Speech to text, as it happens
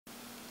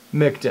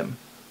Michtim.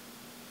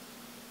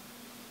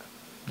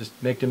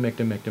 Just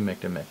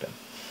Michtim.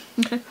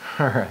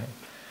 Alright.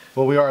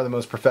 Well, we are the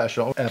most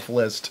professional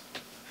F-list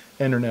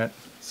internet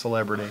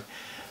celebrity.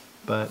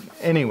 But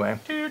anyway.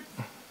 Dude.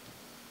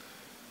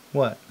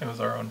 What? It was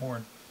our own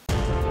horn.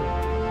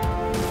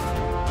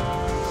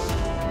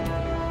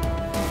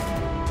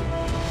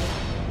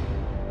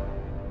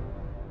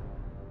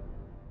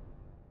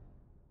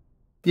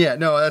 Yeah,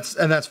 no,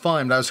 that's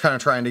fine. But I was kind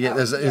of trying to get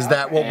is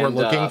that what we're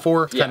looking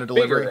for? Yeah, kind of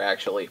delivery. Bigger,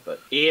 actually, but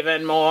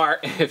even more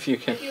if you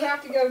can. If you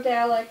have to go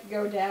Dalek,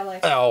 go Dalek.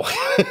 Oh.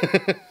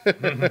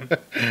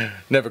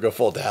 Never go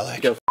full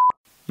Dalek. Go.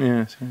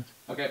 Yes.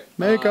 Okay.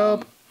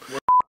 Makeup.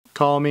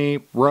 Call me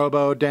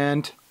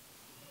Robo-Dent.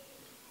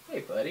 Hey,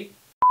 buddy.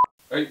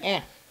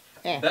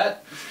 That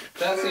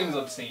seems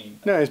obscene.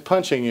 No, he's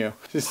punching you.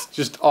 It's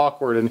just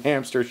awkward and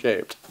hamster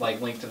shaped.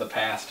 Like Link to the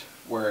Past,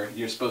 where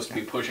you're supposed to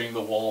be pushing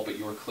the wall, but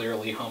you were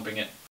clearly humping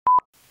it.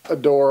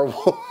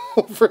 Adorable.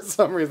 For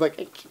some reason, like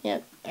I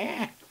can't.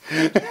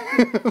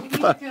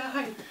 But,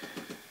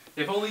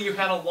 if only you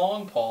had a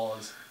long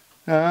pause.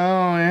 Oh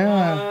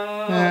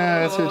yeah. Yeah,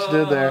 that's what you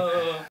did there.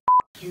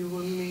 You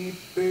and me,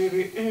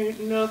 baby, ain't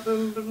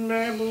nothing but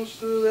mammals,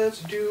 so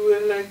let's do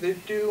it like they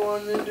do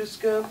on the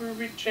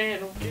Discovery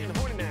Channel.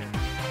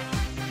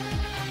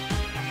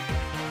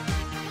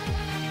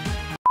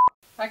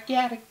 I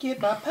gotta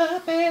get my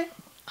puppet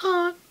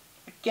on.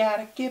 I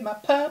gotta get my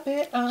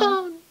puppet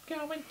on.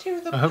 Going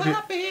to the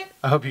puppet.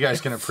 I hope you guys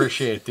can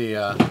appreciate the.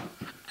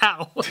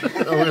 Ow!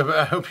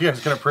 I hope you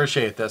guys can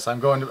appreciate this.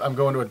 I'm going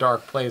to a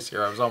dark place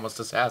here. I was almost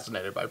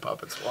assassinated by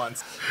puppets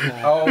once.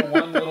 Oh,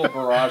 one little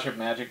barrage of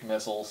magic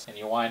missiles, and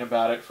you whine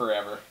about it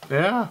forever.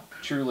 Yeah.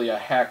 Truly a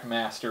hack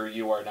master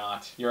you are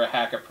not. You're a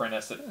hack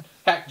apprentice,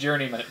 hack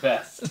journeyman at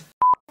best.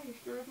 You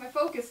screwed with my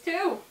focus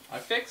too. I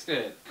fixed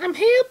it. I'm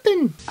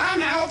helping. I'm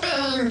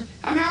helping!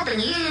 I'm helping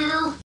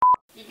you!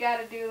 You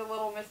gotta do the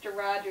little Mr.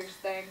 Rogers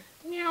thing.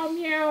 Meow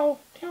meow.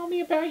 Tell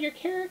me about your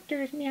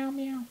characters. Meow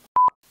meow.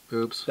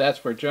 Oops.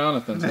 That's where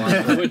Jonathan's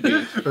line would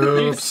be.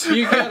 Oops.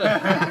 You've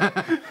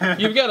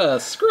got a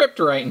script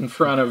right in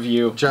front of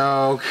you.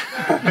 Joke.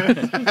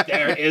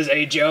 There is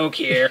a joke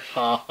here.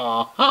 Ha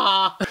ha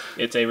ha.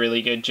 It's a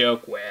really good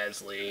joke,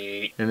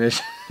 Wesley.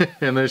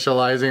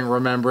 Initializing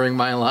remembering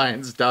my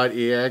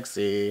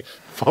lines.exe.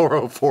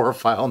 404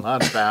 file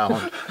not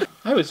found.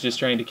 I was just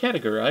trying to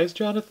categorize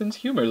Jonathan's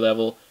humor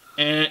level.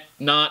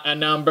 Not a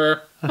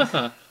number.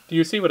 Do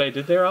you see what I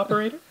did there,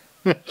 operator?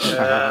 It's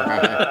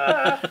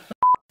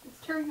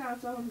turning on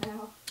its own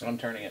now. I'm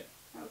turning it.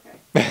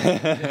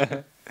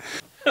 Okay.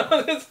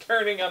 It's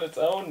turning on its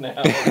own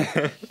now.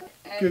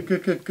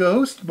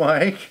 Ghost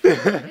Mike.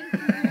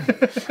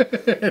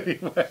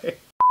 Anyway.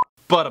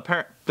 But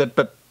apparently,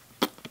 That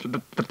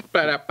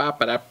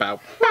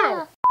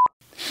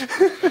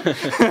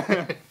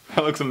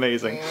looks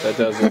amazing. That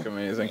does look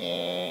amazing.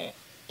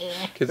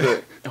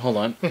 Hold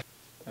on.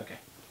 Okay.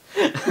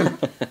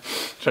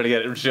 try to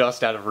get it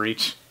just out of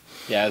reach.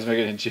 Yeah, I was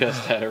making it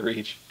just out of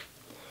reach.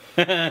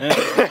 It's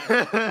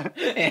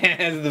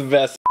the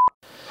best.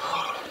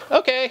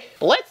 Okay,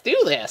 let's do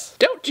this.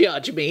 Don't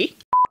judge me.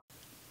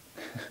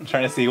 I'm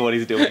trying to see what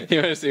he's doing. You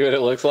want to see what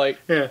it looks like?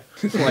 Yeah.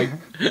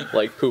 It's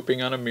like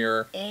pooping on a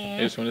mirror. I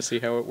just want to see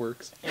how it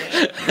works.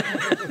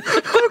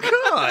 Oh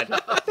God!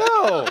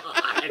 No!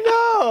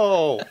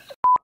 No!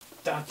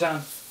 Dun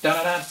dun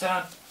dun dun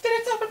dun. Did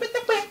it open with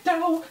the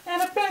window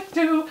and a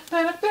window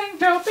and a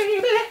window,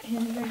 baby?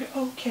 And are you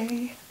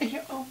okay? Are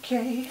you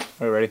okay?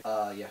 Are you ready?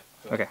 Yeah.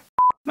 Okay.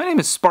 My name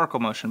is Sparkle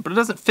Motion, but it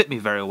doesn't fit me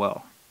very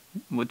well,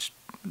 which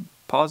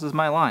pauses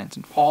my lines.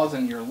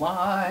 Pausing your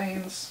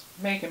lines,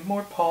 making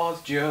more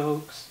pause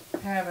jokes,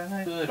 having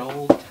a good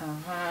old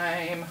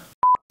time.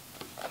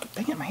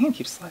 Dang it, my hand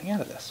keeps sliding out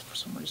of this for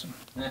some reason.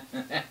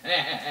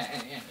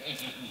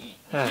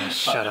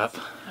 Shut up.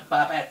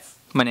 Puppets.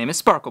 My name is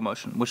Sparkle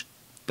Motion, which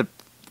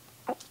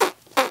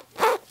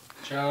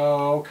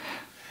Joke.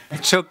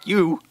 choke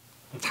you.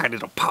 Tiny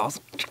little paws.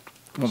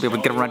 Won't be able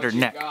to get around your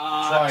neck.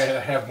 Try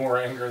to have more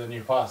anger than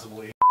you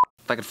possibly.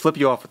 If I could flip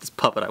you off with this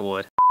puppet, I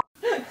would.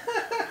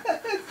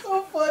 It's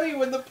so funny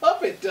when the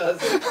puppet does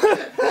it.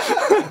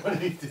 What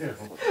did he do?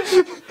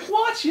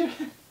 Watch him.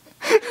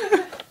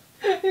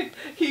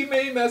 He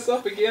may mess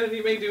up again and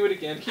he may do it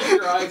again. Keep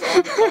your eyes on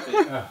the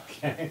puppet.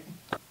 Okay.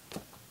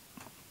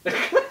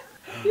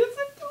 It's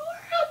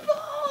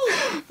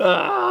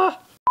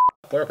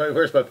adorable.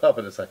 Where's my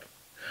puppet? It's like,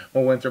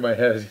 what went through my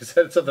head? He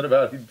said something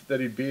about that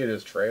he'd be in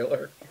his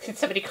trailer. Can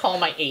somebody call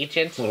my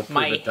agent? Little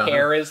My private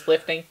hair is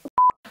lifting.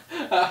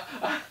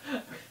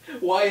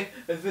 Why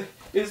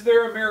is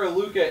there a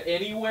Maraluca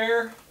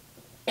anywhere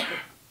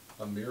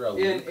A mirror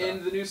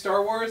in the new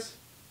Star Wars?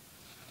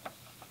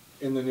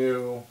 in the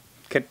new.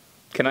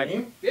 Can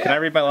I Yeah. can I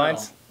read my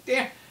lines?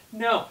 Damn.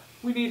 No.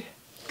 We need.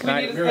 Can we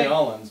I- need a Mary thing.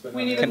 Collins, but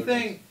We not need Mary a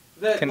thing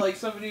that Can- like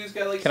somebody who's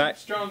got like can I-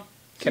 super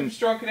can-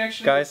 strong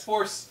connection guys, with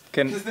Force.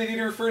 can- Because they need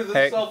to refer to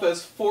hey. themselves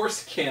as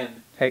Forcekin.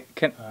 Hey,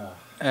 can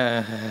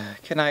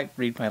I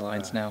read my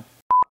lines now?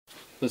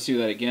 Let's do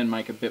that again,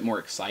 Mike. A bit more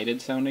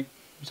excited sounding.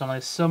 There's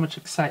only so much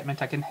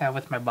excitement I can have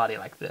with my body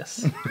like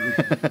this.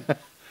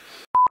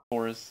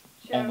 Or is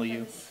Jonathan only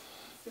you. is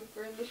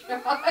super in the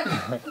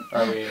shot.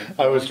 Are we?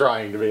 I was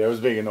trying to be. I was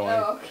being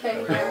annoying. Oh,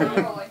 okay. Yeah,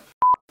 we're rolling.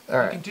 All You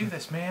right. can do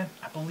this, man.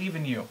 I believe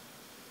in you.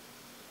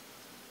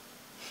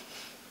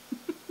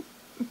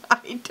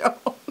 I don't.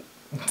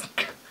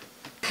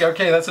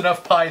 Okay, that's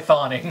enough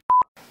pythoning.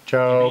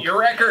 Joke. Your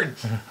record.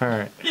 All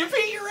right. You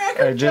beat your I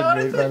record, did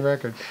Jonathan. beat my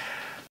record.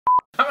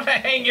 I'm gonna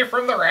hang you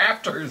from the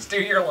rafters. Do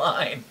your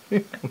line.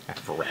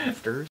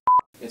 Rafters.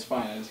 It's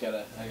fine. I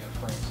gotta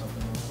frame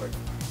something real quick.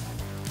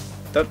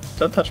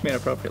 Don't touch me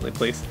inappropriately,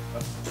 please.